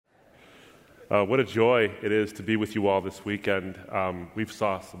What a joy it is to be with you all this weekend. We've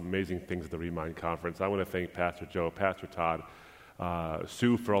saw some amazing things at the Remind Conference. I want to thank Pastor Joe, Pastor Todd,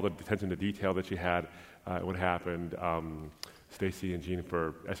 Sue for all the attention to detail that she had, what happened, Stacy and Jean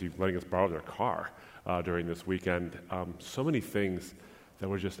for actually letting us borrow their car during this weekend. So many things that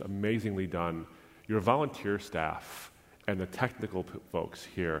were just amazingly done. Your volunteer staff and the technical folks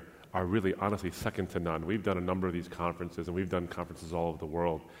here are really, honestly, second to none. We've done a number of these conferences, and we've done conferences all over the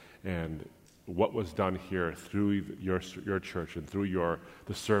world, and what was done here through your church and through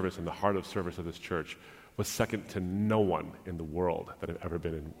the service and the heart of service of this church was second to no one in the world that I've ever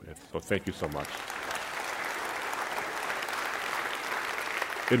been in with. So thank you so much.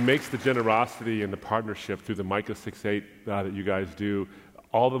 It makes the generosity and the partnership through the Micah 6:8 that you guys do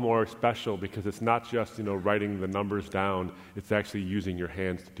all the more special, because it's not just, writing the numbers down, it's actually using your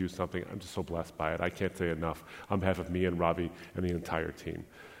hands to do something. I'm just so blessed by it. I can't say enough on behalf of me and Robbie and the entire team.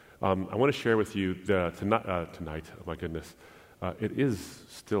 I want to share with you tonight, oh my goodness, it is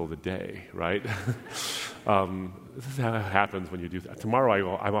still the day, right? This is how it happens when you do that.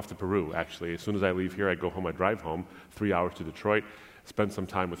 Tomorrow I'm off to Peru, actually. As soon as I leave here, I go home, I drive home, 3 hours to Detroit, spend some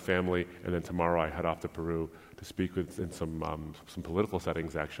time with family, and then tomorrow I head off to Peru to speak in some political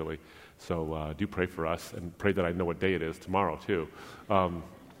settings, actually. So do pray for us, and pray that I know what day it is tomorrow, too.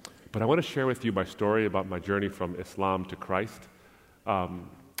 But I want to share with you my story about my journey from Islam to Christ.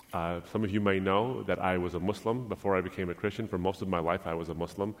 Some of you may know that I was a Muslim before I became a Christian. For most of my life, I was a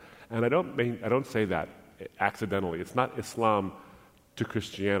Muslim. And I don't say that accidentally. It's not Islam to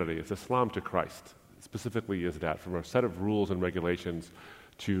Christianity. It's Islam to Christ. Specifically is that, from a set of rules and regulations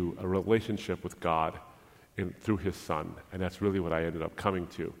to a relationship with God through His Son. And that's really what I ended up coming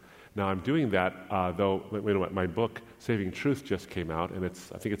to. Now, I'm doing that, though my book, Saving Truth, just came out, and I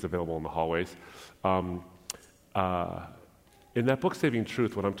think it's available in the hallways. In that book, Saving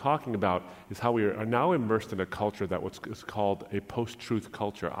Truth, what I'm talking about is how we are now immersed in a culture that is called a post-truth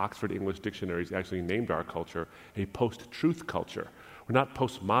culture. Oxford English Dictionaries actually named our culture a post-truth culture. We're not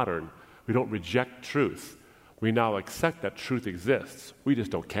postmodern. We don't reject truth. We now accept that truth exists. We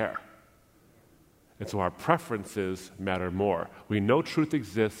just don't care. And so our preferences matter more. We know truth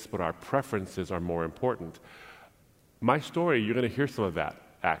exists, but our preferences are more important. My story, you're going to hear some of that,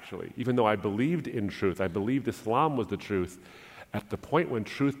 actually. Even though I believed in truth, I believed Islam was the truth, at the point when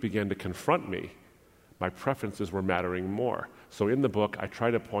truth began to confront me, my preferences were mattering more. So in the book, I try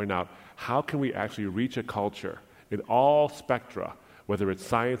to point out, how can we actually reach a culture in all spectra, whether it's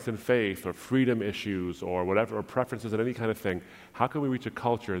science and faith or freedom issues or whatever, or preferences and any kind of thing, how can we reach a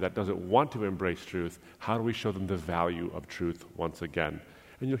culture that doesn't want to embrace truth? How do we show them the value of truth once again?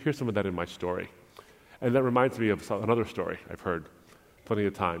 And you'll hear some of that in my story. And that reminds me of another story I've heard plenty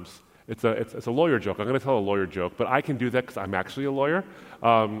of times. It's a lawyer joke. I'm going to tell a lawyer joke, but I can do that because I'm actually a lawyer.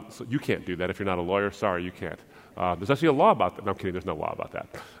 So you can't do that if you're not a lawyer. Sorry, you can't. There's actually a law about that. No, I'm kidding. There's no law about that.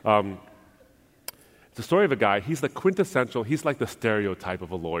 It's the story of a guy. He's he's like the stereotype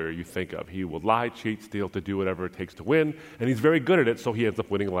of a lawyer you think of. He will lie, cheat, steal to do whatever it takes to win, and he's very good at it, so he ends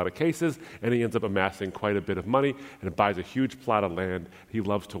up winning a lot of cases, and he ends up amassing quite a bit of money, and buys a huge plot of land he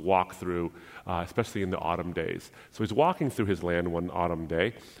loves to walk through, especially in the autumn days. So he's walking through his land one autumn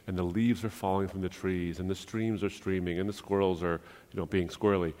day, and the leaves are falling from the trees, and the streams are streaming, and the squirrels are, being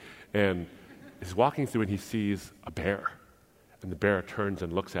squirrely. And he's walking through, and he sees a bear. And the bear turns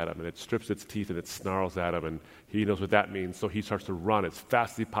and looks at him, and it strips its teeth, and it snarls at him, and he knows what that means, so he starts to run as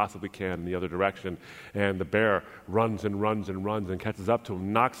fast as he possibly can in the other direction. And the bear runs and runs and runs and catches up to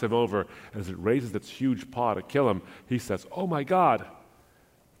him, knocks him over. As it raises its huge paw to kill him, he says, "Oh my God!"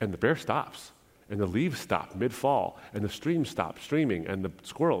 And the bear stops, and the leaves stop mid-fall, and the streams stop streaming, and the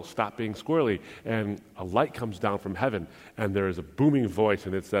squirrels stop being squirrely, and a light comes down from heaven, and there is a booming voice,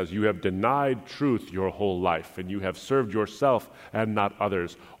 and it says, "You have denied truth your whole life, and you have served yourself and not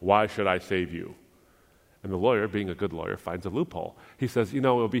others. Why should I save you?" And the lawyer, being a good lawyer, finds a loophole. He says, it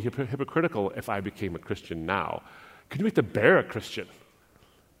would be hypocritical if I became a Christian now. Can you make the bear a Christian?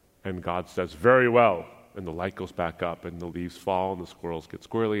 And God says, "Very well." And the light goes back up, and the leaves fall, and the squirrels get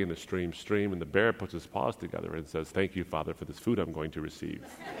squirrely, and the streams stream, and the bear puts his paws together and says, "Thank you, Father, for this food I'm going to receive."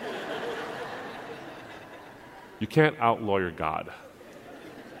 You can't out-lawyer God.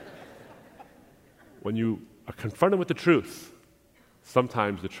 When you are confronted with the truth,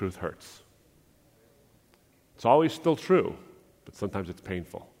 sometimes the truth hurts. It's always still true, but sometimes it's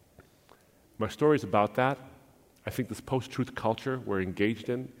painful. My story is about that. I think this post-truth culture we're engaged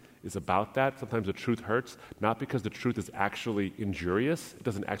in is about that. Sometimes the truth hurts, not because the truth is actually injurious. It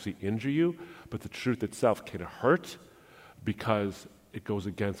doesn't actually injure you, but the truth itself can hurt because it goes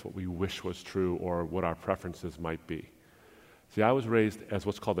against what we wish was true or what our preferences might be. See, I was raised as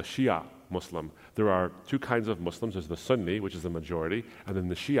what's called a Shia Muslim. There are two kinds of Muslims. There's the Sunni, which is the majority, and then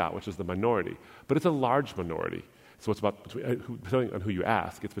the Shia, which is the minority. But it's a large minority. So it's about, depending on who you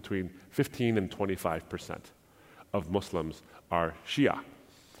ask, it's between 15 and 25% of Muslims are Shia.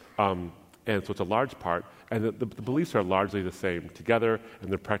 And so it's a large part, and the beliefs are largely the same together, and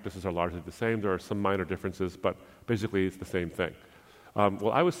their practices are largely the same. There are some minor differences, but basically it's the same thing.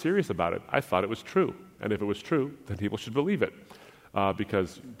 Well, I was serious about it. I thought it was true. And if it was true, then people should believe it.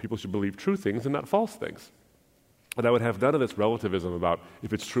 Because people should believe true things and not false things. And I would have none of this relativism about,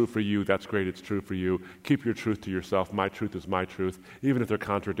 if it's true for you, that's great, it's true for you. Keep your truth to yourself. My truth is my truth. Even if they're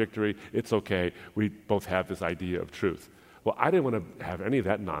contradictory, it's okay. We both have this idea of truth. Well, I didn't want to have any of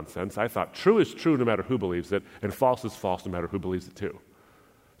that nonsense. I thought true is true no matter who believes it, and false is false no matter who believes it too.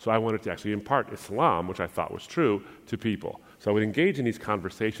 So I wanted to actually impart Islam, which I thought was true, to people. So I would engage in these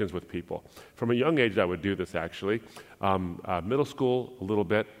conversations with people. From a young age, I would do this actually. Middle school, a little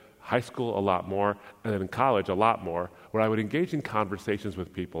bit. High school, a lot more. And then in college, a lot more, where I would engage in conversations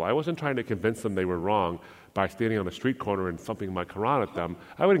with people. I wasn't trying to convince them they were wrong by standing on the street corner and thumping my Quran at them.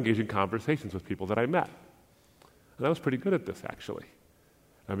 I would engage in conversations with people that I met. And I was pretty good at this, actually.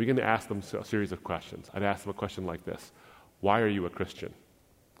 I began to ask them a series of questions. I'd ask them a question like this: why are you a Christian?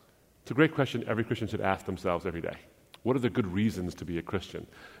 It's a great question every Christian should ask themselves every day. What are the good reasons to be a Christian?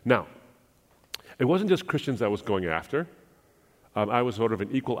 Now, it wasn't just Christians I was going after. I was sort of an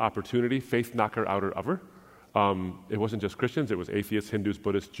equal opportunity, faith knocker, outer over. It wasn't just Christians, it was atheists, Hindus,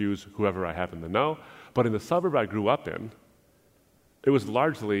 Buddhists, Jews, whoever I happen to know. But in the suburb I grew up in, it was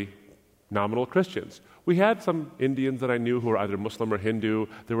largely nominal Christians. We had some Indians that I knew who were either Muslim or Hindu.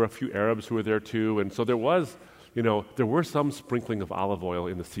 There were a few Arabs who were there too, and so there were some sprinkling of olive oil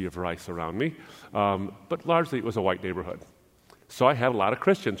in the sea of rice around me, but largely it was a white neighborhood. So I had a lot of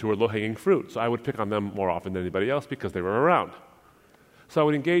Christians who were low-hanging fruit, so I would pick on them more often than anybody else because they were around. So I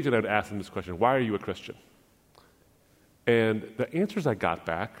would engage and I would ask them this question: why are you a Christian? And the answers I got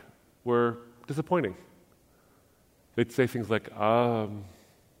back were disappointing. They'd say things like, I'm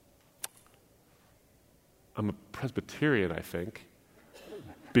a Presbyterian, I think,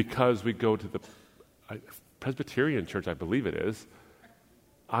 because we go to the Presbyterian church, I believe it is,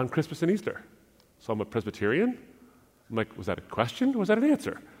 on Christmas and Easter. So I'm a Presbyterian? I'm like, was that a question or was that an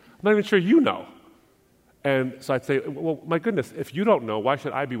answer? I'm not even sure you know. And so I'd say, well, my goodness, if you don't know, why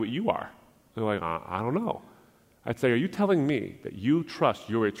should I be what you are? They're like, I don't know. I'd say, are you telling me that you trust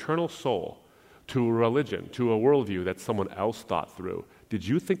your eternal soul to a religion, to a worldview that someone else thought through? Did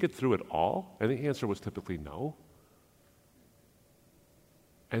you think it through at all? And the answer was typically no.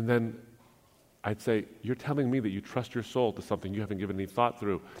 And then I'd say, you're telling me that you trust your soul to something you haven't given any thought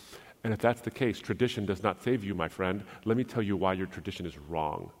through. And if that's the case, tradition does not save you, my friend. Let me tell you why your tradition is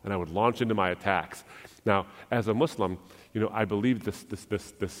wrong. And I would launch into my attacks. Now, as a Muslim, I believe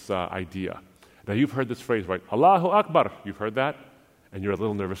this idea. Now, you've heard this phrase, right? Allahu Akbar. You've heard that? And you're a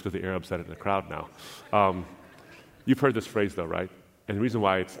little nervous because the Arabs said it in the crowd now. You've heard this phrase, though, right? And the reason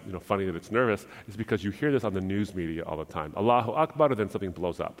why it's funny that it's nervous is because you hear this on the news media all the time. Allahu Akbar, and then something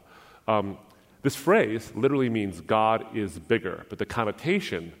blows up. This phrase literally means God is bigger, but the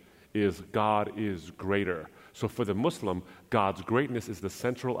connotation is God is greater. So for the Muslim, God's greatness is the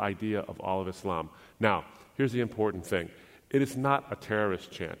central idea of all of Islam. Now, here's the important thing. It is not a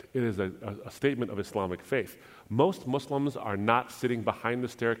terrorist chant. It is a statement of Islamic faith. Most Muslims are not sitting behind the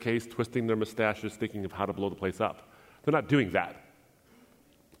staircase, twisting their mustaches, thinking of how to blow the place up. They're not doing that.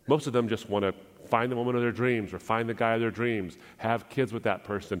 Most of them just want to find the woman of their dreams or find the guy of their dreams, have kids with that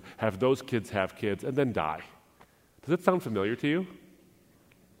person, have those kids have kids, and then die. Does that sound familiar to you?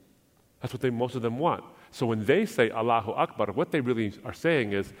 That's what most of them want. So when they say Allahu Akbar, what they really are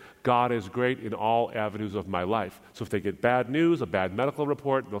saying is, God is great in all avenues of my life. So if they get bad news, a bad medical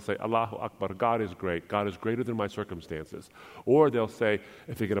report, they'll say Allahu Akbar, God is great. God is greater than my circumstances. Or they'll say,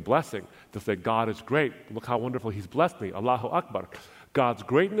 if they get a blessing, they'll say, God is great. Look how wonderful He's blessed me. Allahu Akbar. God's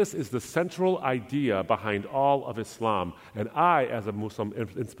greatness is the central idea behind all of Islam. And I, as a Muslim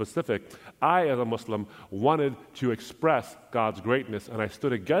in specific, I, as a Muslim, wanted to express God's greatness, and I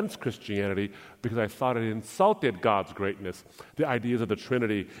stood against Christianity because I thought it insulted God's greatness. The ideas of the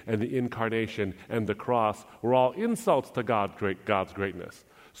Trinity and the Incarnation and the cross were all insults to God's greatness.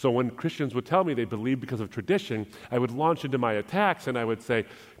 So when Christians would tell me they believe because of tradition, I would launch into my attacks and I would say,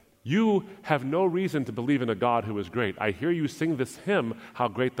 you have no reason to believe in a God who is great. I hear you sing this hymn, How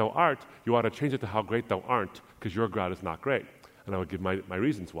Great Thou Art. You ought to change it to How Great Thou Aren't, because your God is not great. And I would give my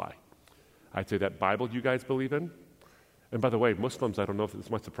reasons why. I'd say that Bible you guys believe in. And by the way, Muslims, I don't know if this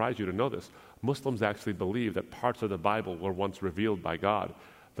might surprise you to know this, Muslims actually believe that parts of the Bible were once revealed by God.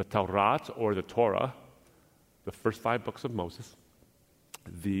 The Taurat, or the Torah, the first 5 books of Moses,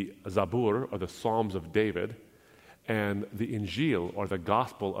 the Zabur, or the Psalms of David, and the Injil, or the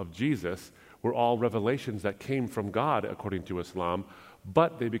Gospel of Jesus, were all revelations that came from God, according to Islam,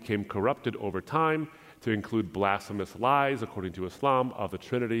 but they became corrupted over time to include blasphemous lies, according to Islam, of the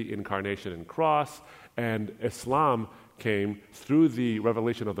Trinity, Incarnation, and Cross. And Islam came through the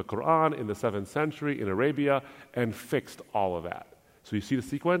revelation of the Quran in the 7th century in Arabia and fixed all of that. So you see the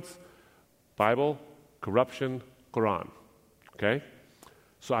sequence? Bible, corruption, Quran. Okay?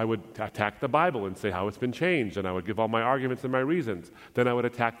 So I would attack the Bible and say how it's been changed, and I would give all my arguments and my reasons. Then I would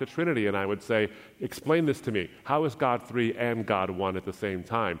attack the Trinity, and I would say, explain this to me. How is God 3 and God 1 at the same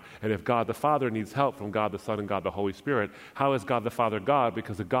time? And if God the Father needs help from God the Son and God the Holy Spirit, how is God the Father God?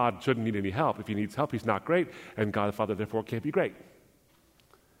 Because a God shouldn't need any help. If he needs help, he's not great, and God the Father therefore can't be great.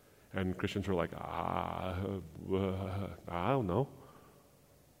 And Christians were like, I don't know.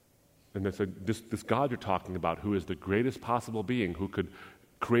 And they said, this God you're talking about, who is the greatest possible being, who could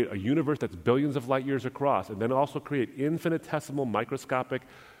create a universe that's billions of light years across, and then also create infinitesimal microscopic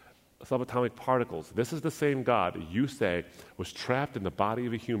subatomic particles. This is the same God you say was trapped in the body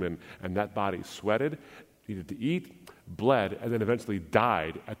of a human, and that body sweated, needed to eat, bled, and then eventually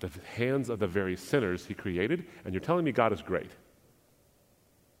died at the hands of the very sinners he created, and you're telling me God is great.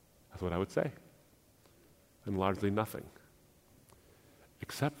 That's what I would say. And largely nothing.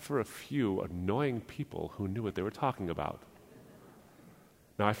 Except for a few annoying people who knew what they were talking about.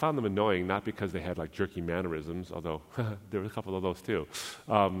 Now, I found them annoying not because they had like jerky mannerisms, although there were a couple of those too,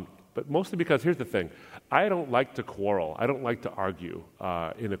 but mostly because, here's the thing, I don't like to quarrel. I don't like to argue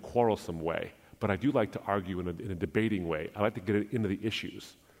in a quarrelsome way, but I do like to argue in a debating way. I like to get into the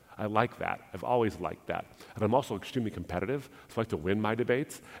issues. I like that. I've always liked that. And I'm also extremely competitive, so I like to win my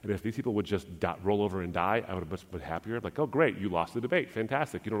debates. And if these people would just roll over and die, I would have been happier. Like, oh, great, you lost the debate.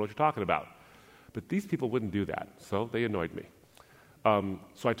 Fantastic. You don't know what you're talking about. But these people wouldn't do that, so they annoyed me.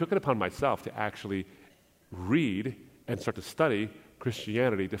 So I took it upon myself to actually read and start to study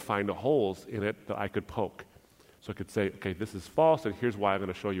Christianity to find the holes in it that I could poke. So I could say, okay, this is false, and here's why I'm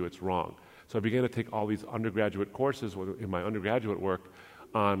going to show you it's wrong. So I began to take all these undergraduate courses in my undergraduate work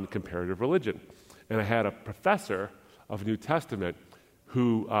on comparative religion. And I had a professor of New Testament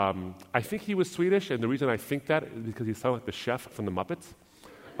who, I think he was Swedish, and the reason I think that is because he sounded like the chef from the Muppets.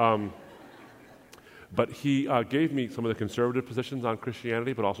 But he gave me some of the conservative positions on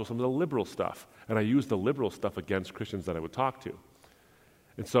Christianity, but also some of the liberal stuff. And I used the liberal stuff against Christians that I would talk to.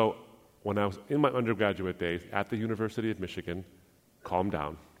 And so when I was in my undergraduate days at the University of Michigan, calm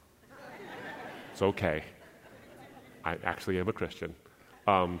down. It's okay. I actually am a Christian.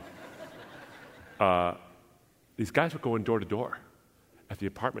 These guys were going door to door at the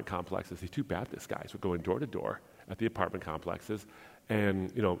apartment complexes. These 2 Baptist guys were going door to door at the apartment complexes.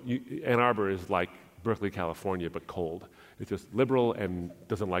 And, Ann Arbor is like Berkeley, California, but cold. It's just liberal and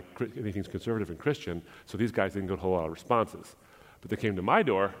doesn't like anything conservative and Christian, so these guys didn't get a whole lot of responses. But they came to my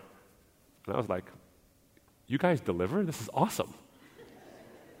door, and I was like, you guys deliver? This is awesome.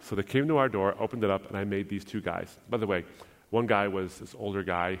 So they came to our door, opened it up, and I made these 2 guys. By the way, one guy was this older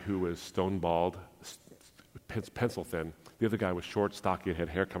guy who was stone-bald, pencil thin. The other guy was short, stocky, and had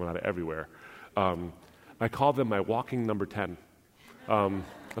hair coming out of everywhere. I called them my walking number 10. That's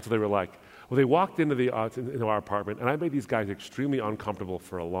what they were like. Well, they walked into our apartment, and I made these guys extremely uncomfortable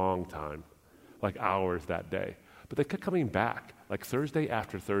for a long time, like hours that day. But they kept coming back, like Thursday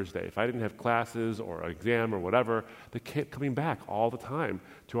after Thursday. If I didn't have classes or an exam or whatever, they kept coming back all the time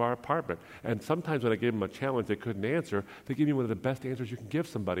to our apartment. And sometimes when I gave them a challenge they couldn't answer, they gave me one of the best answers you can give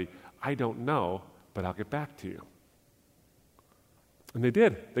somebody. I don't know, but I'll get back to you. And they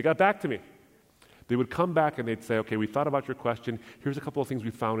did. They got back to me. They would come back and they'd say, okay, we thought about your question. Here's a couple of things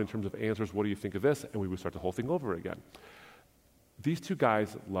we found in terms of answers. What do you think of this? And we would start the whole thing over again. These 2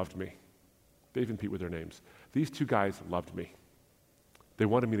 guys loved me. Dave and Pete were their names. These 2 guys loved me. They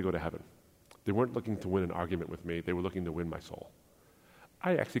wanted me to go to heaven. They weren't looking to win an argument with me. They were looking to win my soul.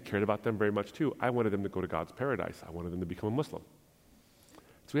 I actually cared about them very much too. I wanted them to go to God's paradise. I wanted them to become a Muslim.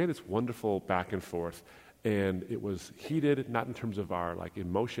 So we had this wonderful back and forth, and it was heated, not in terms of our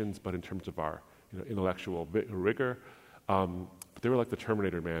emotions, but in terms of our intellectual rigor. But they were like the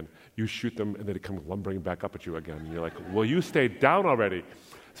Terminator, man. You shoot them, and they'd come lumbering back up at you again. And you're like, well, you stay down already.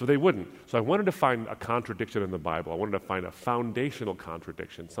 So they wouldn't. So I wanted to find a contradiction in the Bible. I wanted to find a foundational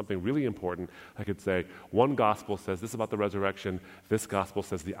contradiction, something really important. I could say, one gospel says this about the resurrection, this gospel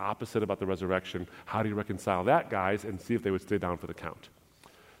says the opposite about the resurrection. How do you reconcile that, guys? And see if they would stay down for the count.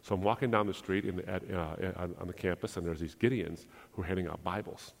 So I'm walking down the street on the campus, and there's these Gideons who are handing out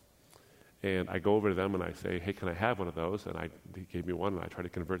Bibles. And I go over to them and I say, hey, can I have one of those? And he gave me one, and I tried to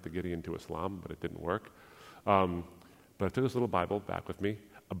convert the Gideon to Islam, but it didn't work. But I took this little Bible back with me.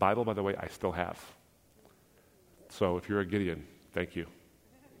 A Bible, by the way, I still have. So if you're a Gideon, thank you.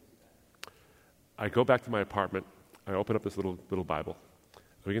 I go back to my apartment. I open up this little Bible.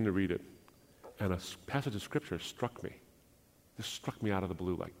 I begin to read it. And a passage of Scripture struck me. Just struck me out of the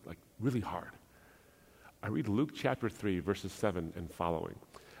blue, like really hard. I read Luke chapter 3, verses 7 and following.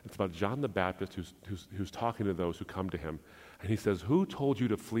 It's about John the Baptist who's talking to those who come to him. And he says, "Who told you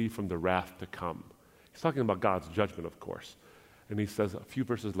to flee from the wrath to come?" He's talking about God's judgment, of course. And he says a few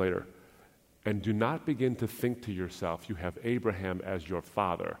verses later, "And do not begin to think to yourself, you have Abraham as your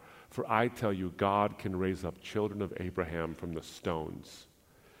father. For I tell you, God can raise up children of Abraham from the stones."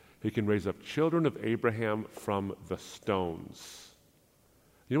 He can raise up children of Abraham from the stones.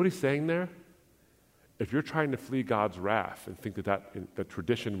 You know what he's saying there? If you're trying to flee God's wrath and think that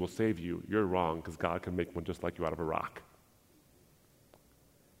tradition will save you, you're wrong, because God can make one just like you out of a rock.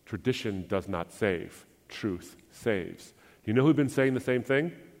 Tradition does not save. Truth saves. You know who's been saying the same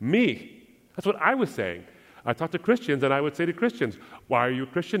thing? Me. That's what I was saying. I talked to Christians, and I would say to Christians, "Why are you a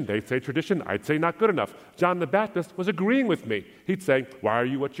Christian?" They'd say tradition. I'd say not good enough. John the Baptist was agreeing with me. He'd say, "Why are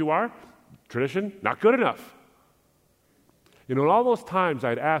you what you are?" Tradition, not good enough. You know, all those times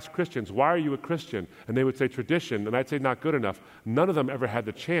I'd ask Christians, "Why are you a Christian?" And they would say tradition, and I'd say not good enough. None of them ever had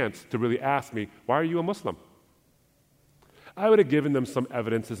the chance to really ask me, "Why are you a Muslim?" I would have given them some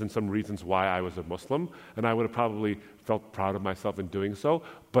evidences and some reasons why I was a Muslim, and I would have probably felt proud of myself in doing so.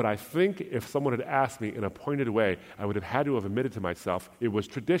 But I think if someone had asked me in a pointed way, I would have had to have admitted to myself it was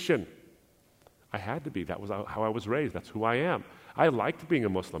tradition. I had to be. That was how I was raised. That's who I am. I liked being a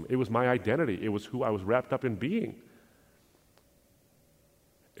Muslim. It was my identity. It was who I was wrapped up in being.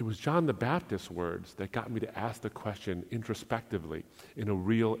 It was John the Baptist's words that got me to ask the question introspectively, in a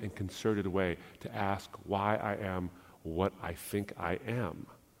real and concerted way, to ask why I am what I think I am.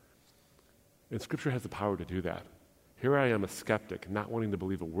 And Scripture has the power to do that. Here I am, a skeptic, not wanting to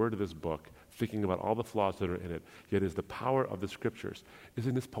believe a word of this book, thinking about all the flaws that are in it, yet is the power of the Scriptures.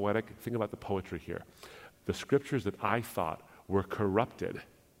 Isn't this poetic? Think about the poetry here. The Scriptures that I thought were corrupted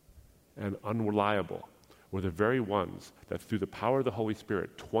and unreliable were the very ones that, through the power of the Holy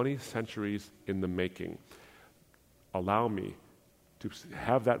Spirit, 20 centuries in the making, allow me to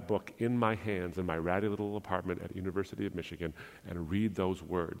have that book in my hands in my ratty little apartment at the University of Michigan and read those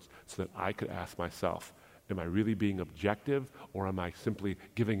words so that I could ask myself, am I really being objective, or am I simply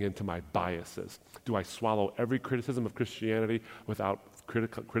giving in to my biases? Do I swallow every criticism of Christianity without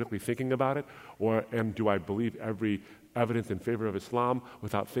critically thinking about it? And do I believe every evidence in favor of Islam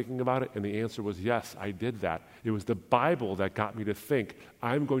without thinking about it? And the answer was yes, I did that. It was the Bible that got me to think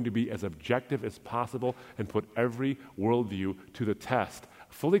I'm going to be as objective as possible and put every worldview to the test.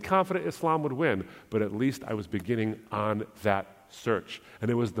 Fully confident Islam would win, but at least I was beginning on that search. And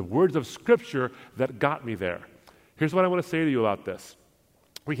it was the words of Scripture that got me there. Here's what I want to say to you about this.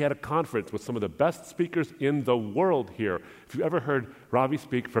 We had a conference with some of the best speakers in the world here. If you ever heard Ravi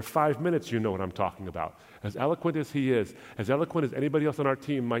speak for 5 minutes, you know what I'm talking about. As eloquent as he is, as eloquent as anybody else on our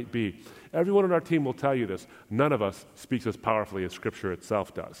team might be, everyone on our team will tell you this. None of us speaks as powerfully as Scripture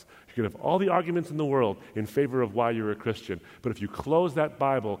itself does. You can have all the arguments in the world in favor of why you're a Christian, but if you close that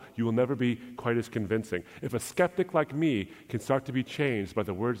Bible, you will never be quite as convincing. If a skeptic like me can start to be changed by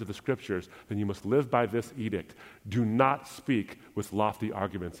the words of the Scriptures, then you must live by this edict. Do not speak with lofty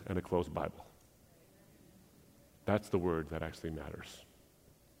arguments and a closed Bible. That's the word that actually matters.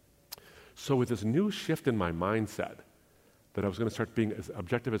 So with this new shift in my mindset, that I was going to start being as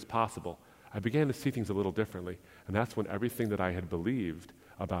objective as possible, I began to see things a little differently. And that's when everything that I had believed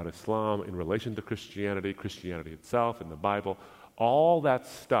about Islam in relation to Christianity, Christianity itself, and the Bible, all that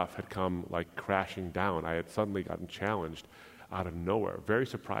stuff had come like crashing down. I had suddenly gotten challenged out of nowhere, very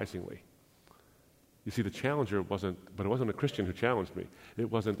surprisingly. You see, the challenger it wasn't a Christian who challenged me.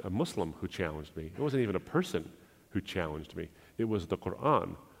 It wasn't a Muslim who challenged me. It wasn't even a person who challenged me. It was the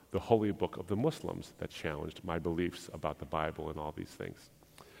Quran, the holy book of the Muslims, that challenged my beliefs about the Bible and all these things.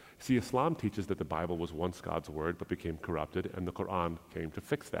 See, Islam teaches that the Bible was once God's word but became corrupted, and the Quran came to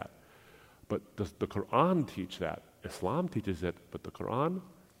fix that. But does the Quran teach that? Islam teaches it, but the Quran?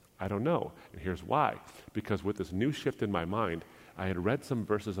 I don't know. And here's why. Because with this new shift in my mind, I had read some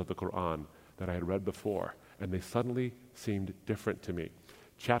verses of the Quran that I had read before, and they suddenly seemed different to me.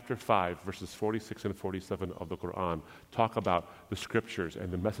 Chapter 5, verses 46 and 47 of the Quran talk about the Scriptures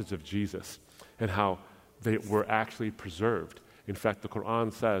and the message of Jesus and how they were actually preserved. In fact, the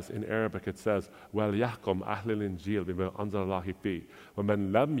Quran says, in Arabic, it says, وَلْيَحْكُمْ أَهْلِ الْإِنْجِيلِ بِمَا أَنزَلَ اللَّهُ فِيهِ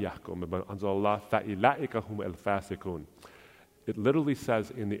وَمَنْ لَمْ يَحْكُمْ بِمَا أَنزَلَ اللَّهُ فَأُولَٰئِكَ هُمُ الْفَاسِقُونَ. It literally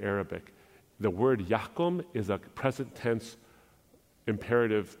says in the Arabic, the word yahkum is a present tense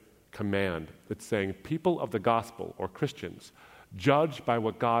imperative command. It's saying people of the gospel, or Christians, judge by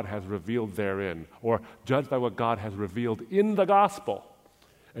what God has revealed therein, or judge by what God has revealed in the gospel.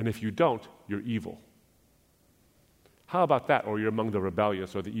 And if you don't, you're evil. How about that? Or you're among the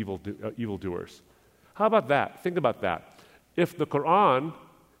rebellious or the evildoers. How about that? Think about that. If the Quran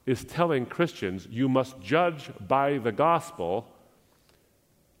is telling Christians you must judge by the gospel,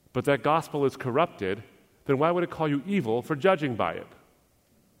 but that gospel is corrupted, then why would it call you evil for judging by it?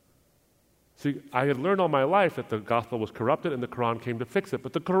 See, I had learned all my life that the gospel was corrupted and the Quran came to fix it,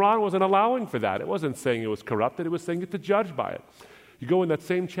 but the Quran wasn't allowing for that. It wasn't saying it was corrupted, it was saying you have to judge by it. You go in that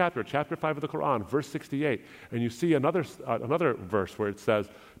same chapter, chapter 5 of the Quran, verse 68, and you see another verse where it says,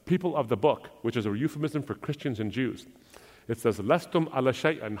 people of the book, which is a euphemism for Christians and Jews. It says, Lastum ala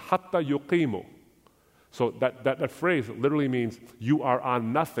shay'an hatta yuqimu. So that phrase literally means you are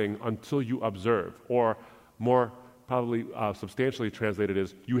on nothing until you observe, or more probably substantially translated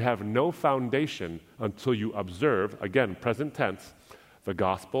is you have no foundation until you observe, again, present tense, the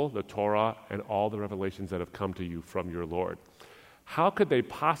gospel, the Torah, and all the revelations that have come to you from your Lord. How could they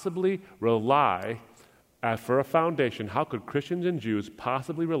possibly rely for a foundation? How could Christians and Jews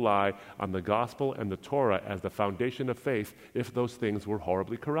possibly rely on the gospel and the Torah as the foundation of faith if those things were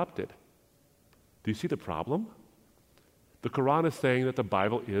horribly corrupted? Do you see the problem? The Quran is saying that the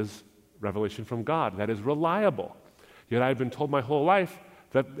Bible is revelation from God, that is reliable. Yet I've been told my whole life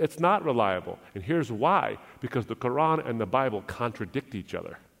that it's not reliable. And here's why. Because the Quran and the Bible contradict each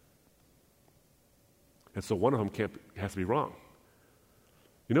other. And so one of them has to be wrong.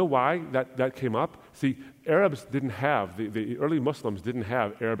 You know why that came up? See, Arabs didn't have, the early Muslims didn't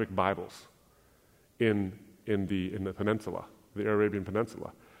have Arabic Bibles in the peninsula, the Arabian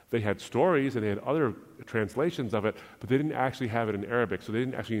Peninsula. They had stories and they had other translations of it, but they didn't actually have it in Arabic, so they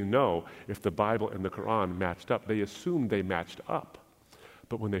didn't actually know if the Bible and the Quran matched up. They assumed they matched up.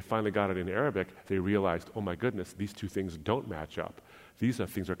 But when they finally got it in Arabic, they realized, oh my goodness, these two things don't match up. These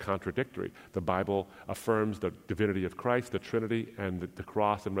things are contradictory. The Bible affirms the divinity of Christ, the Trinity, and the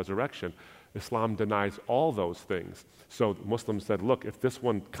cross and resurrection. Islam denies all those things. So Muslims said, look, if this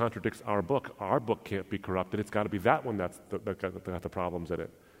one contradicts our book can't be corrupted. It's got to be that one that's got the problems in it.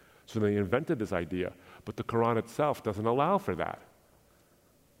 So they invented this idea. But the Quran itself doesn't allow for that.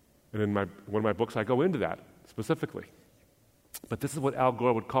 And in one of my books, I go into that specifically. But this is what Al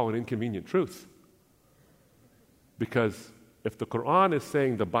Gore would call an inconvenient truth. Because if the Quran is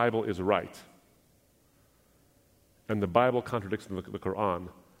saying the Bible is right, and the Bible contradicts the Quran,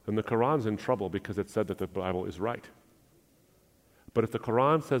 then the Quran's in trouble because it said that the Bible is right. But if the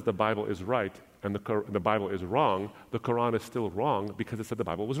Quran says the Bible is right and the Bible is wrong, the Quran is still wrong because it said the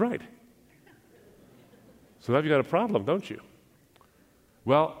Bible was right. So now you've got a problem, don't you?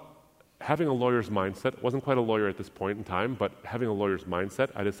 Well, having a lawyer's mindset, wasn't quite a lawyer at this point in time, but having a lawyer's mindset,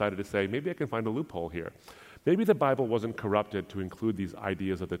 I decided to say, maybe I can find a loophole here. Maybe the Bible wasn't corrupted to include these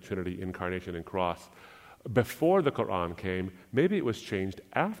ideas of the Trinity, incarnation, and cross before the Quran came. Maybe it was changed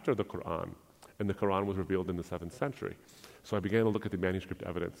after the Quran, and the Quran was revealed in the 7th century. So I began to look at the manuscript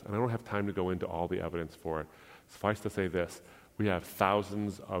evidence, and I don't have time to go into all the evidence for it. Suffice to say this, we have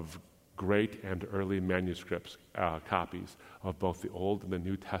thousands of great and early manuscripts, copies of both the Old and the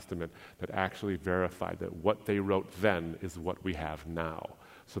New Testament that actually verify that what they wrote then is what we have now.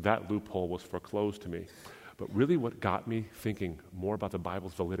 So that loophole was foreclosed to me. But really what got me thinking more about the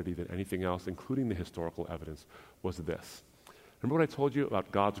Bible's validity than anything else, including the historical evidence, was this. Remember what I told you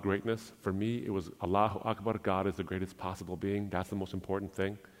about God's greatness? For me, it was Allahu Akbar, God is the greatest possible being. That's the most important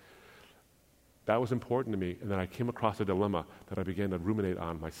thing. That was important to me, and then I came across a dilemma that I began to ruminate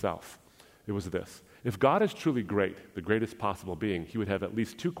on myself. It was this. If God is truly great, the greatest possible being, he would have at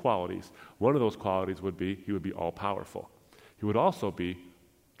least two qualities. One of those qualities would be he would be all-powerful. He would also be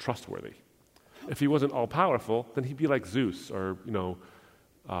trustworthy. If he wasn't all-powerful, then he'd be like Zeus or,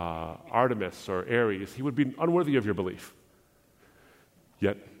 Artemis or Ares. He would be unworthy of your belief.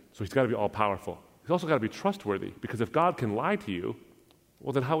 So he's got to be all-powerful. He's also got to be trustworthy, because if God can lie to you,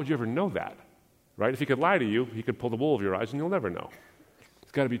 well, then how would you ever know that, right? If he could lie to you, he could pull the wool over your eyes and you'll never know.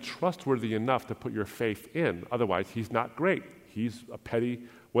 He's got to be trustworthy enough to put your faith in. Otherwise, he's not great. He's a petty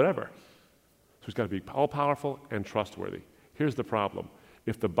whatever. So he's got to be all-powerful and trustworthy. Here's the problem.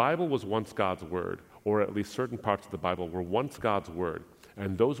 If the Bible was once God's word, or at least certain parts of the Bible were once God's word,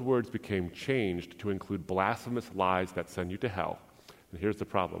 and those words became changed to include blasphemous lies that send you to hell, and here's the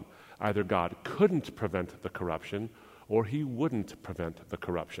problem. Either God couldn't prevent the corruption, or he wouldn't prevent the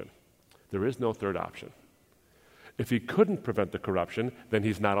corruption. There is no third option. If he couldn't prevent the corruption, then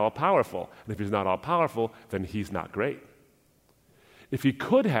he's not all-powerful. And if he's not all-powerful, then he's not great. If he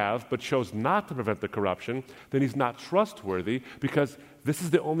could have, but chose not to prevent the corruption, then he's not trustworthy, because this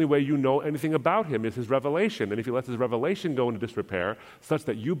is the only way you know anything about him is his revelation. And if he lets his revelation go into disrepair, such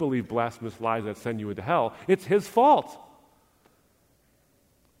that you believe blasphemous lies that send you into hell, it's his fault.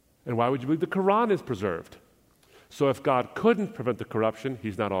 And why would you believe the Quran is preserved? So if God couldn't prevent the corruption,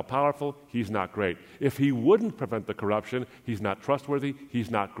 he's not all-powerful, he's not great. If he wouldn't prevent the corruption, he's not trustworthy, he's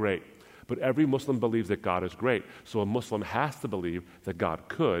not great. But every Muslim believes that God is great. So a Muslim has to believe that God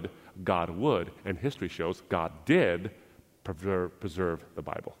could, God would, and history shows God did preserve the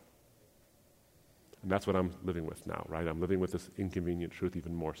Bible. And that's what I'm living with now, right? I'm living with this inconvenient truth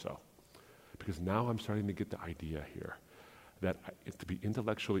even more so. Because now I'm starting to get the idea here that to be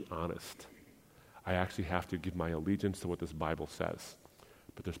intellectually honest, I actually have to give my allegiance to what this Bible says.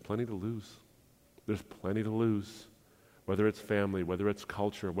 But there's plenty to lose. There's plenty to lose. Whether it's family, whether it's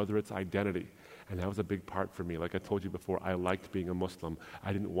culture, whether it's identity. And that was a big part for me. Like I told you before, I liked being a Muslim.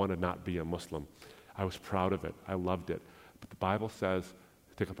 I didn't want to not be a Muslim. I was proud of it. I loved it. But the Bible says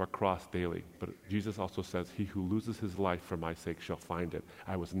to take up our cross daily. But Jesus also says, he who loses his life for my sake shall find it.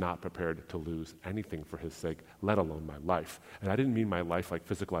 I was not prepared to lose anything for his sake, let alone my life. And I didn't mean my life like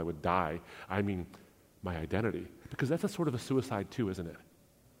physical, I would die. I mean my identity. Because that's a sort of a suicide too, isn't it?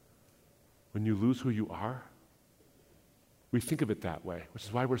 When you lose who you are, we think of it that way, which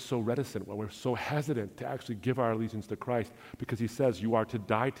is why we're so reticent, why we're so hesitant to actually give our allegiance to Christ, because he says you are to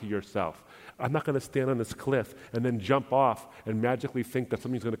die to yourself. I'm not going to stand on this cliff and then jump off and magically think that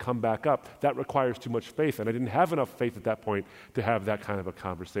something's going to come back up. That requires too much faith, and I didn't have enough faith at that point to have that kind of a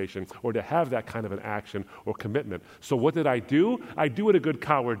conversation or to have that kind of an action or commitment. So what did I do? I do what a good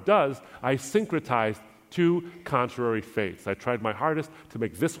coward does. I syncretized two contrary faiths. I tried my hardest to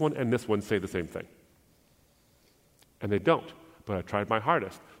make this one and this one say the same thing. And they don't, but I tried my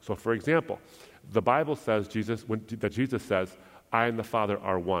hardest. So for example, the Bible says Jesus says, I and the Father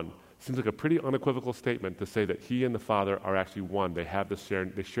are one. Seems like a pretty unequivocal statement to say that he and the Father are actually one. They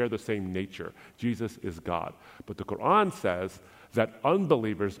share the same nature. Jesus is God. But the Quran says that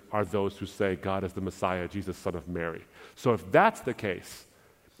unbelievers are those who say God is the Messiah, Jesus, son of Mary. So if that's the case,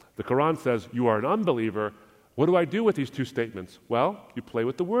 the Quran says you are an unbeliever. What do I do with these two statements? Well, you play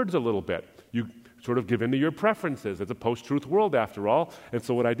with the words a little bit. You sort of give in to your preferences. It's a post-truth world after all. And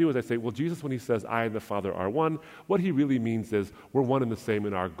so what I do is I say, well, Jesus, when he says I and the Father are one, what he really means is we're one and the same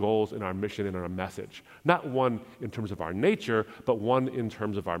in our goals, in our mission, and our message. Not one in terms of our nature, but one in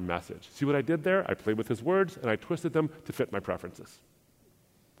terms of our message. See what I did there? I played with his words and I twisted them to fit my preferences.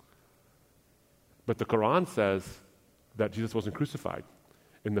 But the Quran says that Jesus wasn't crucified.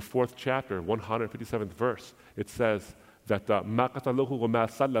 In the 4th chapter, 157th verse, it says that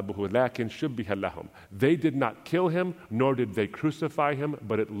they did not kill him, nor did they crucify him,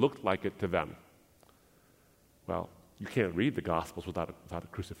 but it looked like it to them. Well, you can't read the Gospels without a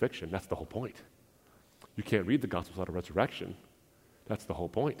crucifixion. That's the whole point. You can't read the Gospels without a resurrection. That's the whole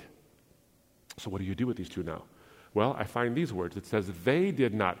point. So what do you do with these two now? Well, I find these words. It says, they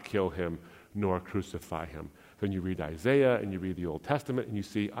did not kill him, nor crucify him. Then you read Isaiah and you read the Old Testament and you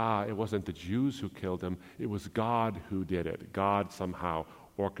see, it wasn't the Jews who killed him, it was God who did it. God somehow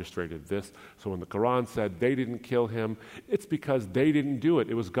orchestrated this. So when the Quran said they didn't kill him, it's because they didn't do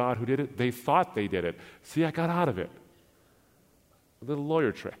it. It was God who did it. They thought they did it. See, I got out of it. A little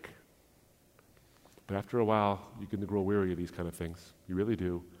lawyer trick. But after a while, you begin to grow weary of these kind of things. You really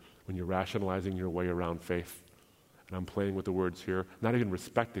do. When you're rationalizing your way around faith. And I'm playing with the words here, not even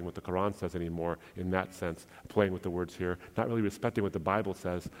respecting what the Quran says anymore in that sense, playing with the words here, not really respecting what the Bible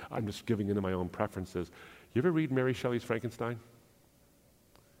says. I'm just giving into my own preferences. You ever read Mary Shelley's Frankenstein?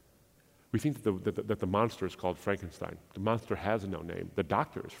 We think that the monster is called Frankenstein. The monster has no name. The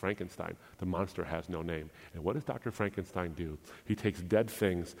doctor is Frankenstein. The monster has no name. And what does Dr. Frankenstein do? He takes dead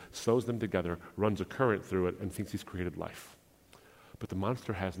things, sews them together, runs a current through it, and thinks he's created life. But the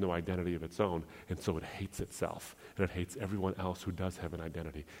monster has no identity of its own, and so it hates itself, and it hates everyone else who does have an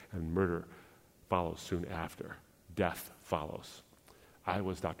identity, and murder follows soon after. Death follows. I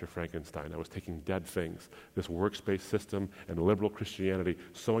was Dr. Frankenstein. I was taking dead things, this workspace system and liberal Christianity,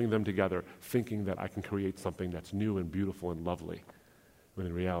 sewing them together, thinking that I can create something that's new and beautiful and lovely. When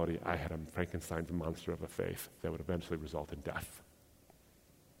in reality, I had a Frankenstein's monster of a faith that would eventually result in death.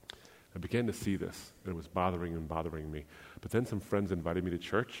 I began to see this, and it was bothering me. But then some friends invited me to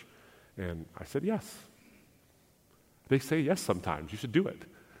church, and I said yes. They say yes sometimes. You should do it.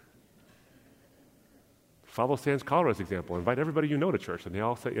 Follow Sans Color's example. Invite everybody you know to church, and they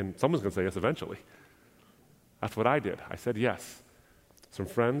all say, and someone's going to say yes eventually. That's what I did. I said yes. Some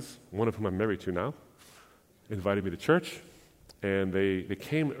friends, one of whom I'm married to now, invited me to church, and they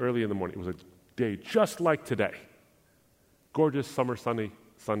came early in the morning. It was a day just like today. Gorgeous summer sunny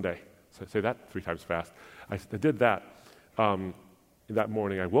Sunday. So I say that 3 times fast. I did that that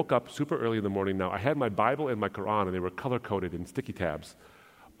morning. I woke up super early in the morning. Now, I had my Bible and my Quran, and they were color-coded in sticky tabs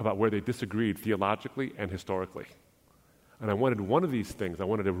about where they disagreed theologically and historically. And I wanted one of these things. I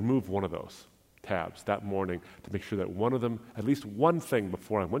wanted to remove one of those tabs that morning to make sure that one of them, at least one thing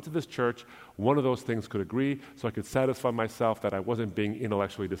before I went to this church, one of those things could agree so I could satisfy myself that I wasn't being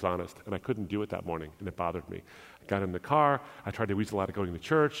intellectually dishonest. And I couldn't do it that morning, and it bothered me. I got in the car. I tried to weasel out of going to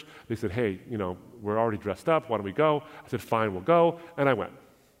church. They said, hey, we're already dressed up. Why don't we go? I said, fine, we'll go. And I went.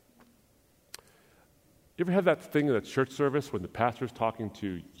 You ever had that thing in a church service when the pastor's talking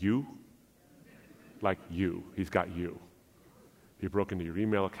to you? Like you. He's got you. He broke into your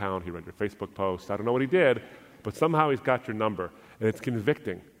email account. He read your Facebook post. I don't know what he did, but somehow he's got your number. And it's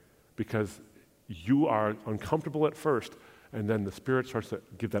convicting because you are uncomfortable at first, and then the Spirit starts to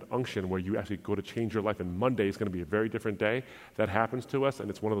give that unction where you actually go to change your life, and Monday is going to be a very different day. That happens to us, and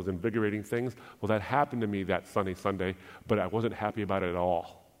it's one of those invigorating things. Well, that happened to me that sunny Sunday, but I wasn't happy about it at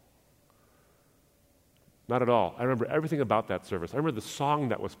all. Not at all. I remember everything about that service. I remember the song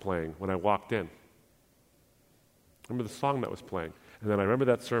that was playing when I walked in. I remember the song that was playing. And then I remember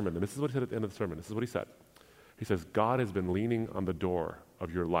that sermon, and this is what he said at the end of the sermon. This is what he said. He says, God has been leaning on the door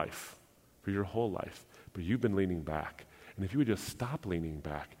of your life for your whole life, but you've been leaning back. And if you would just stop leaning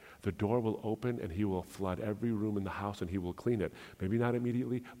back, the door will open and he will flood every room in the house and he will clean it. Maybe not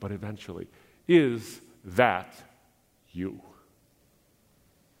immediately, but eventually. Is that you?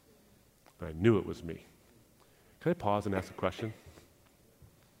 And I knew it was me. Can I pause and ask a question?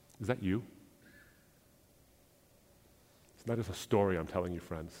 Is that you? It's not just a story I'm telling you,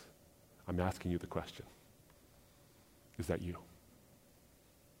 friends. I'm asking you the question. Is that you?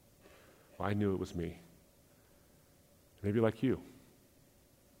 Well, I knew it was me. Maybe like you,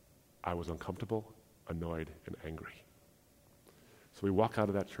 I was uncomfortable, annoyed, and angry. So we walk out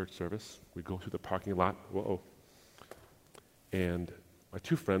of that church service. We go through the parking lot. Whoa. And my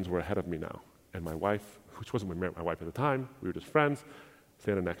 2 friends were ahead of me now. And my wife, which wasn't my wife at the time, we were just friends,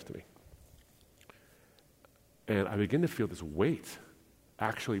 standing next to me. And I begin to feel this weight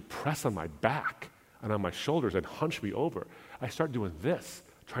actually press on my back and on my shoulders and hunch me over. I start doing this,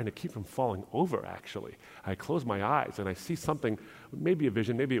 trying to keep from falling over, actually. I close my eyes and I see something, maybe a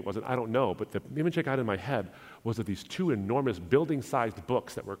vision, maybe it wasn't, I don't know, but the image I got in my head was of these 2 enormous building-sized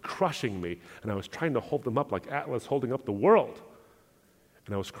books that were crushing me, and I was trying to hold them up like Atlas holding up the world.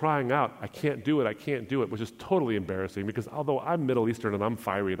 And I was crying out, I can't do it, which is totally embarrassing because although I'm Middle Eastern and I'm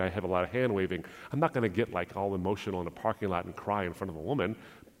fiery and I have a lot of hand waving, I'm not going to get like all emotional in a parking lot and cry in front of a woman,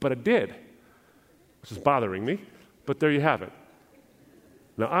 but it did, which is bothering me, but there you have it.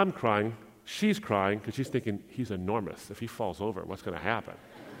 Now I'm crying, she's crying because she's thinking, he's enormous. If he falls over, what's going to happen?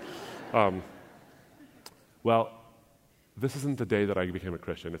 Well, this isn't the day that I became a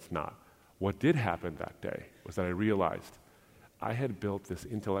Christian, it's not. What did happen that day was that I realized I had built this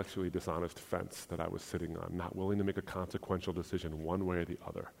intellectually dishonest fence that I was sitting on, not willing to make a consequential decision one way or the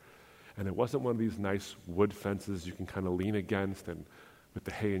other. And it wasn't one of these nice wood fences you can kind of lean against and with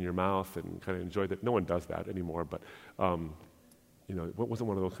the hay in your mouth and kind of enjoy that. No one does that anymore, but it wasn't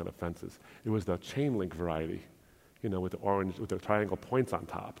one of those kind of fences. It was the chain link variety, with the triangle points on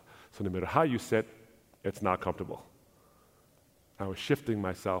top. So no matter how you sit, it's not comfortable. I was shifting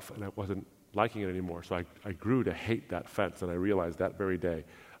myself, and I wasn't liking it anymore. So I grew to hate that fence, and I realized that very day,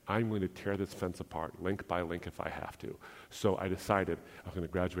 I'm going to tear this fence apart, link by link if I have to. So I decided I was going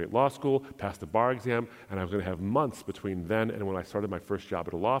to graduate law school, pass the bar exam, and I was going to have months between then and when I started my first job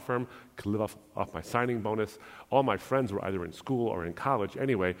at a law firm, could live off my signing bonus. All my friends were either in school or in college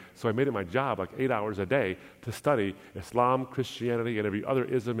anyway, so I made it my job like 8 hours a day to study Islam, Christianity, and every other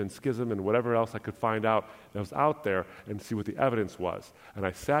ism and schism and whatever else I could find out that was out there and see what the evidence was. And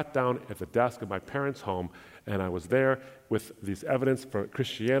I sat down at the desk of my parents' home, and I was there with this evidence for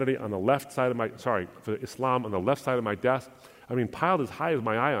Christianity on the left side of for Islam on the left side of my desk. I mean, piled as high as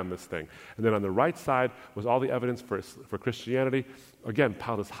my eye on this thing. And then on the right side was all the evidence for Christianity, again,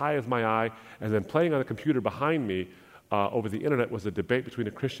 piled as high as my eye. And then playing on the computer behind me over the internet was a debate between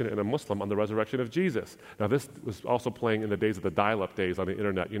a Christian and a Muslim on the resurrection of Jesus. Now, this was also playing in the days of the dial-up days on the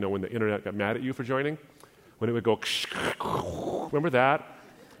internet, when the internet got mad at you for joining, when it would go, remember that?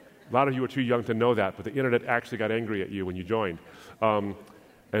 A lot of you are too young to know that, but the internet actually got angry at you when you joined.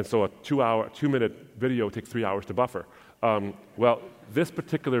 And so a 2-minute video takes 3 hours to buffer. Well, this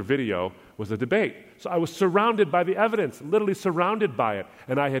particular video was a debate. So I was surrounded by the evidence, literally surrounded by it.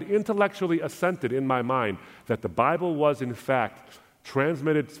 And I had intellectually assented in my mind that the Bible was, in fact,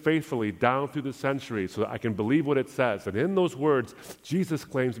 transmitted faithfully down through the centuries so that I can believe what it says. And in those words, Jesus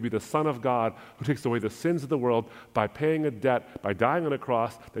claims to be the Son of God who takes away the sins of the world by paying a debt, by dying on a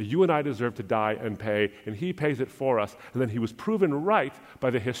cross that you and I deserve to die and pay, and he pays it for us. And then he was proven right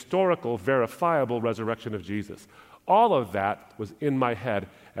by the historical, verifiable resurrection of Jesus. All of that was in my head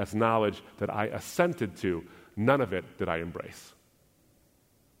as knowledge that I assented to. None of it did I embrace.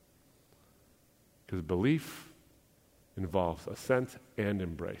 Because belief involves assent and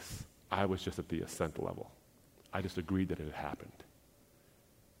embrace. I was just at the assent level. I just agreed that it had happened.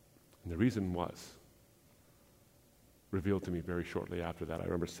 And the reason was revealed to me very shortly after that. I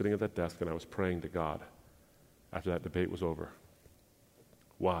remember sitting at that desk and I was praying to God after that debate was over.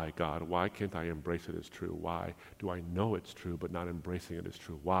 Why, God? Why can't I embrace it as true? Why do I know it's true but not embracing it as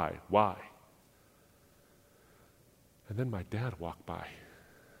true? Why? Why? And then my dad walked by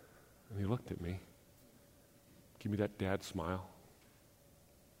and he looked at me. Give me that dad smile.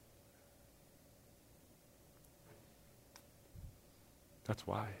 That's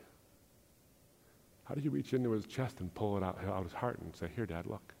why. How do you reach into his chest and pull it out his heart and say, here, Dad,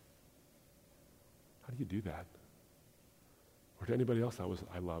 look? How do you do that? Or to anybody else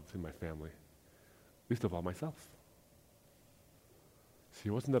I loved in my family? Least of all, myself. See,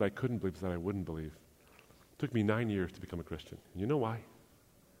 it wasn't that I couldn't believe, it's that I wouldn't believe. It took me 9 years to become a Christian. And you know why?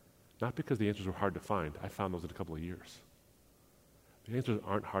 Not because the answers were hard to find. I found those in a couple of years. The answers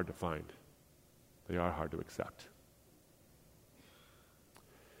aren't hard to find. They are hard to accept.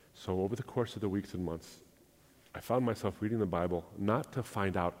 So over the course of the weeks and months, I found myself reading the Bible not to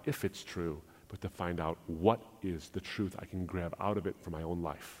find out if it's true, but to find out what is the truth I can grab out of it for my own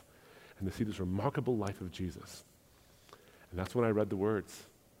life. And to see this remarkable life of Jesus. And that's when I read the words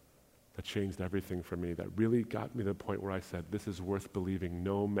that changed everything for me, that really got me to the point where I said, this is worth believing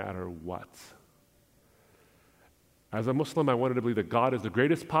no matter what. As a Muslim, I wanted to believe that God is the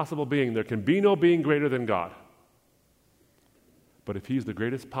greatest possible being. There can be no being greater than God. But if he's the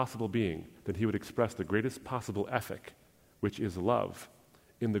greatest possible being, then he would express the greatest possible ethic, which is love,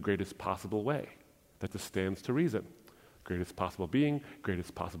 in the greatest possible way. That just stands to reason. Greatest possible being,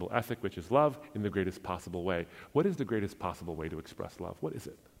 greatest possible ethic, which is love, in the greatest possible way. What is the greatest possible way to express love? What is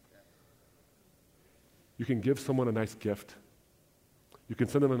it? You can give someone a nice gift. You can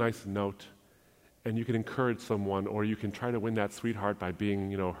send them a nice note. And you can encourage someone, or you can try to win that sweetheart by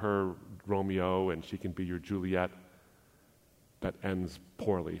being, her Romeo, and she can be your Juliet. That ends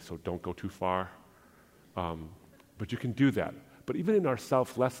poorly, so don't go too far. But you can do that. But even in our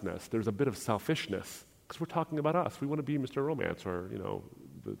selflessness, there's a bit of selfishness, because we're talking about us. We want to be Mr. Romance, or,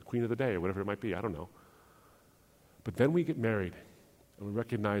 the queen of the day, or whatever it might be. I don't know. But then we get married, and we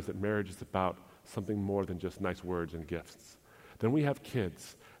recognize that marriage is about something more than just nice words and gifts. Then we have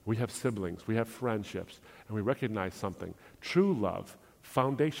kids, we have siblings, we have friendships, and we recognize something. True love,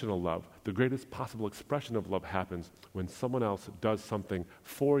 foundational love, the greatest possible expression of love happens when someone else does something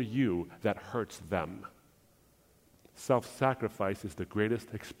for you that hurts them. Self-sacrifice is the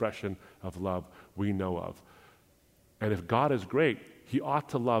greatest expression of love we know of. And if God is great, he ought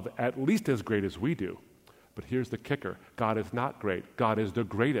to love at least as great as we do. But here's the kicker. God is not great. God is the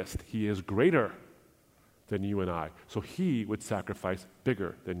greatest. He is greater than you and I. So he would sacrifice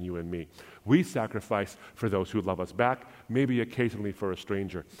bigger than you and me. We sacrifice for those who love us back, maybe occasionally for a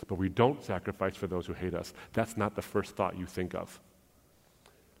stranger, but we don't sacrifice for those who hate us. That's not the first thought you think of.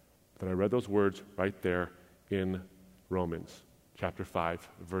 But I read those words right there in Romans chapter 5,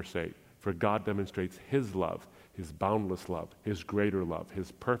 verse 8. For God demonstrates his love, his boundless love, his greater love, his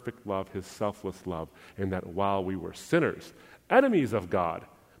perfect love, his selfless love, and that while we were sinners, enemies of God,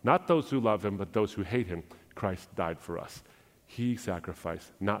 not those who love him, but those who hate him, Christ died for us. He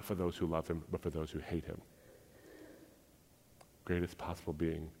sacrificed not for those who love him, but for those who hate him. Greatest possible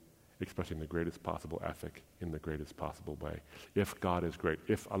being, expressing the greatest possible ethic in the greatest possible way. If God is great,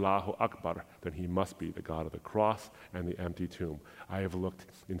 if Allahu Akbar, then he must be the God of the cross and the empty tomb. I have looked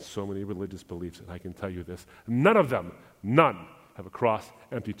in so many religious beliefs, and I can tell you this, none of them, none, have a cross,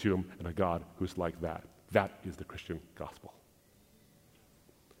 empty tomb, and a God who's like that. That is the Christian gospel.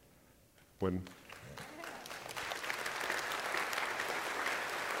 When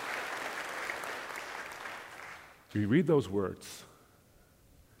we read those words,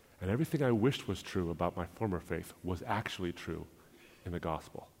 and everything I wished was true about my former faith was actually true in the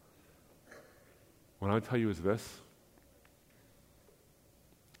gospel. What I tell you is this.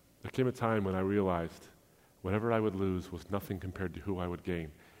 There came a time when I realized whatever I would lose was nothing compared to who I would gain,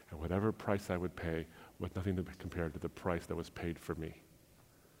 and whatever price I would pay was nothing to be compared to the price that was paid for me.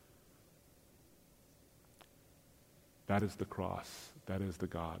 That is the cross. That is the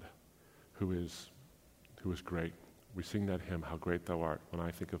God who is great. We sing that hymn, How Great Thou Art. When I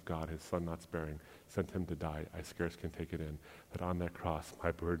think of God, his Son not sparing, sent him to die, I scarce can take it in, that on that cross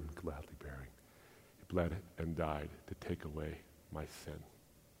my burden gladly bearing, he bled and died to take away my sin.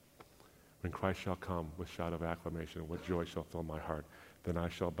 When Christ shall come with shout of acclamation, what joy shall fill my heart, then I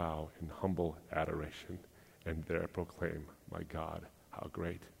shall bow in humble adoration and there proclaim, my God, how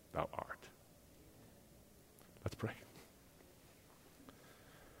great thou art. Let's pray.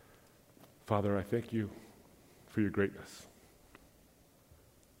 Father, I thank you for your greatness.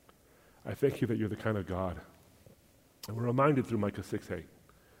 I thank you that you're the kind of God. And we're reminded through Micah 6:8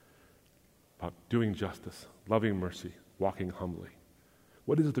 about doing justice, loving mercy, walking humbly.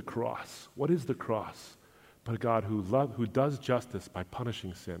 What is the cross? What is the cross? But a God who does justice by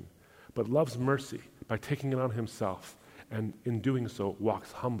punishing sin, but loves mercy by taking it on himself, and in doing so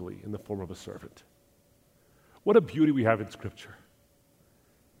walks humbly in the form of a servant. What a beauty we have in Scripture.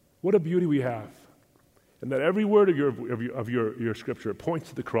 What a beauty we have. And that every word of your Scripture points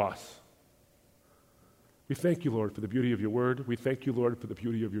to the cross. We thank you, Lord, for the beauty of your word. We thank you, Lord, for the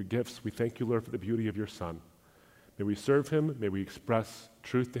beauty of your gifts. We thank you, Lord, for the beauty of your Son. May we serve him. May we express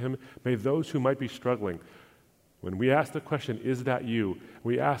truth to him. May those who might be struggling, when we ask the question, is that you?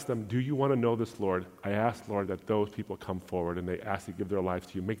 We ask them, do you want to know this, Lord? I ask, Lord, that those people come forward and they ask to give their lives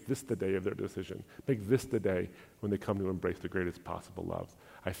to you. Make this the day of their decision. Make this the day when they come to embrace the greatest possible love.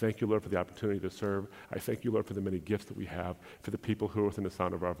 I thank you, Lord, for the opportunity to serve. I thank you, Lord, for the many gifts that we have, for the people who are within the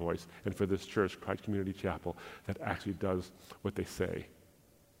sound of our voice, and for this church, Christ Community Chapel, that actually does what they say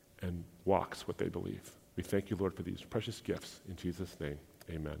and walks what they believe. We thank you, Lord, for these precious gifts. In Jesus' name,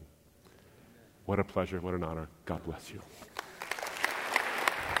 amen. What a pleasure, what an honor. God bless you.